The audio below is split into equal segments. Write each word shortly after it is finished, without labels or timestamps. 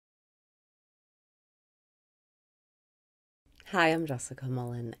Hi, I'm Jessica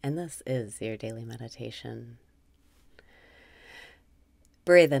Mullen, and this is your daily meditation.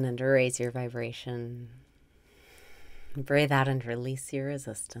 Breathe in and raise your vibration. Breathe out and release your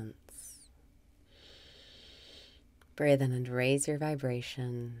resistance. Breathe in and raise your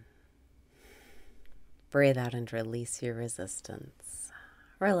vibration. Breathe out and release your resistance.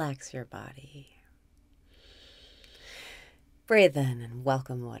 Relax your body. Breathe in and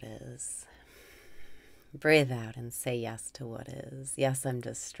welcome what is. Breathe out and say yes to what is. Yes, I'm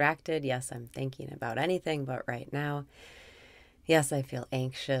distracted. Yes, I'm thinking about anything but right now. Yes, I feel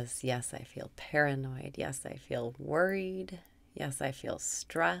anxious. Yes, I feel paranoid. Yes, I feel worried. Yes, I feel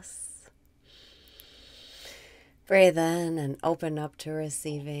stress. Breathe in and open up to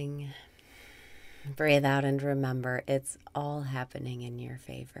receiving. Breathe out and remember it's all happening in your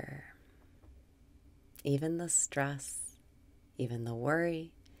favor. Even the stress, even the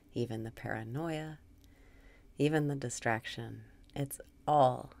worry, even the paranoia, even the distraction. It's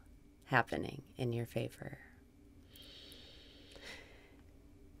all happening in your favor.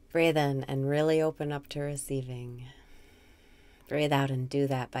 Breathe in and really open up to receiving. Breathe out and do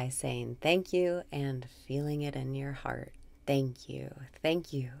that by saying thank you and feeling it in your heart. Thank you,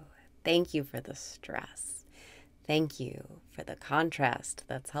 thank you, thank you for the stress. Thank you for the contrast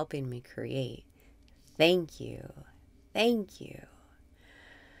that's helping me create. Thank you, thank you.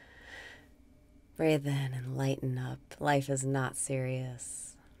 Breathe in and lighten up. Life is not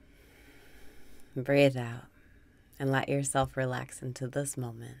serious. Breathe out and let yourself relax into this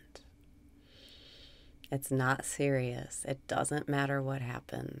moment. It's not serious. It doesn't matter what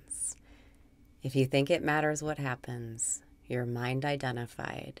happens. If you think it matters what happens, you're mind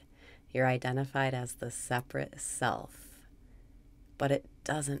identified. You're identified as the separate self. But it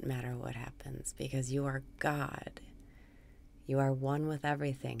doesn't matter what happens because you are God. You are one with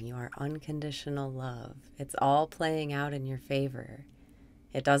everything. You are unconditional love. It's all playing out in your favor.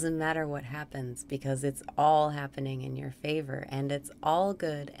 It doesn't matter what happens because it's all happening in your favor, and it's all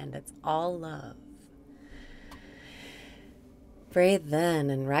good and it's all love. Breathe in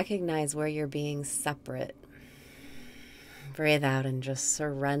and recognize where you're being separate. Breathe out and just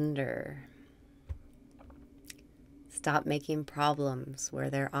surrender. Stop making problems where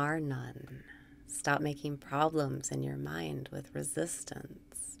there are none. Stop making problems in your mind with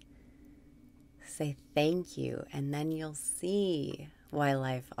resistance. Say thank you, and then you'll see why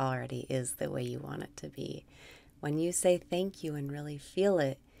life already is the way you want it to be. When you say thank you and really feel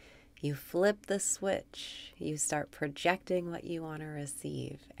it, you flip the switch. You start projecting what you want to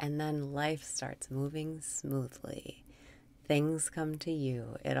receive, and then life starts moving smoothly. Things come to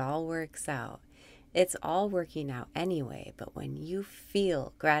you. It all works out. It's all working out anyway, but when you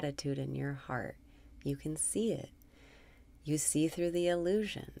feel gratitude in your heart, you can see it. You see through the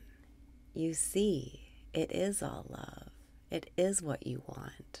illusion. You see it is all love. It is what you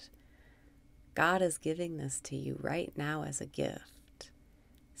want. God is giving this to you right now as a gift.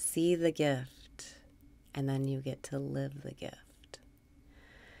 See the gift, and then you get to live the gift.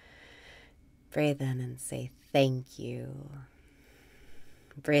 Breathe in and say thank you.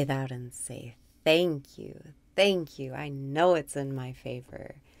 Breathe out and say thank you. Thank you. I know it's in my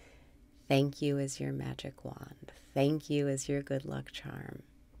favor. Thank you is your magic wand. Thank you is your good luck charm.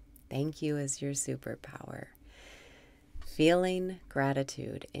 Thank you is your superpower. Feeling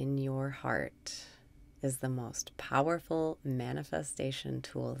gratitude in your heart is the most powerful manifestation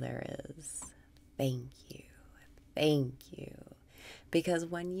tool there is. Thank you. Thank you. Because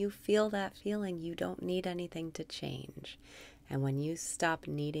when you feel that feeling, you don't need anything to change. And when you stop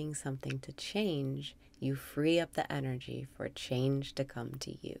needing something to change, you free up the energy for change to come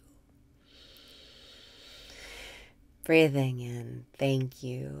to you. Breathing in, thank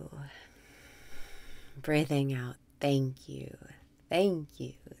you. Breathing out, thank you. Thank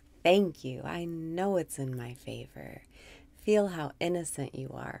you. Thank you. I know it's in my favor. Feel how innocent you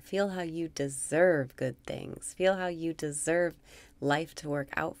are. Feel how you deserve good things. Feel how you deserve life to work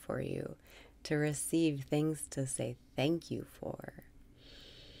out for you, to receive things to say thank you for.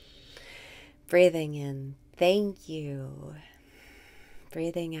 Breathing in, thank you.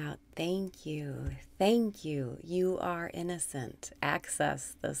 Breathing out, thank you. Thank you. You are innocent.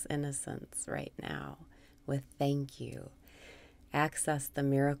 Access this innocence right now with thank you. Access the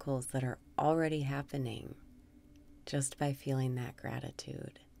miracles that are already happening just by feeling that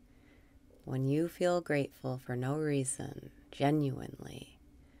gratitude. When you feel grateful for no reason, genuinely,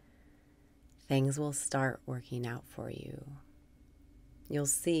 things will start working out for you. You'll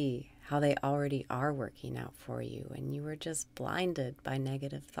see how they already are working out for you, and you were just blinded by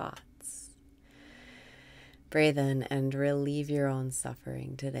negative thoughts. Breathe in and relieve your own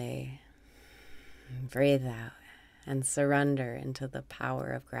suffering today. Breathe out and surrender into the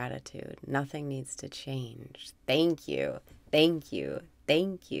power of gratitude. Nothing needs to change. Thank you. Thank you.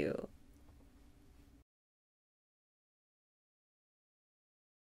 Thank you.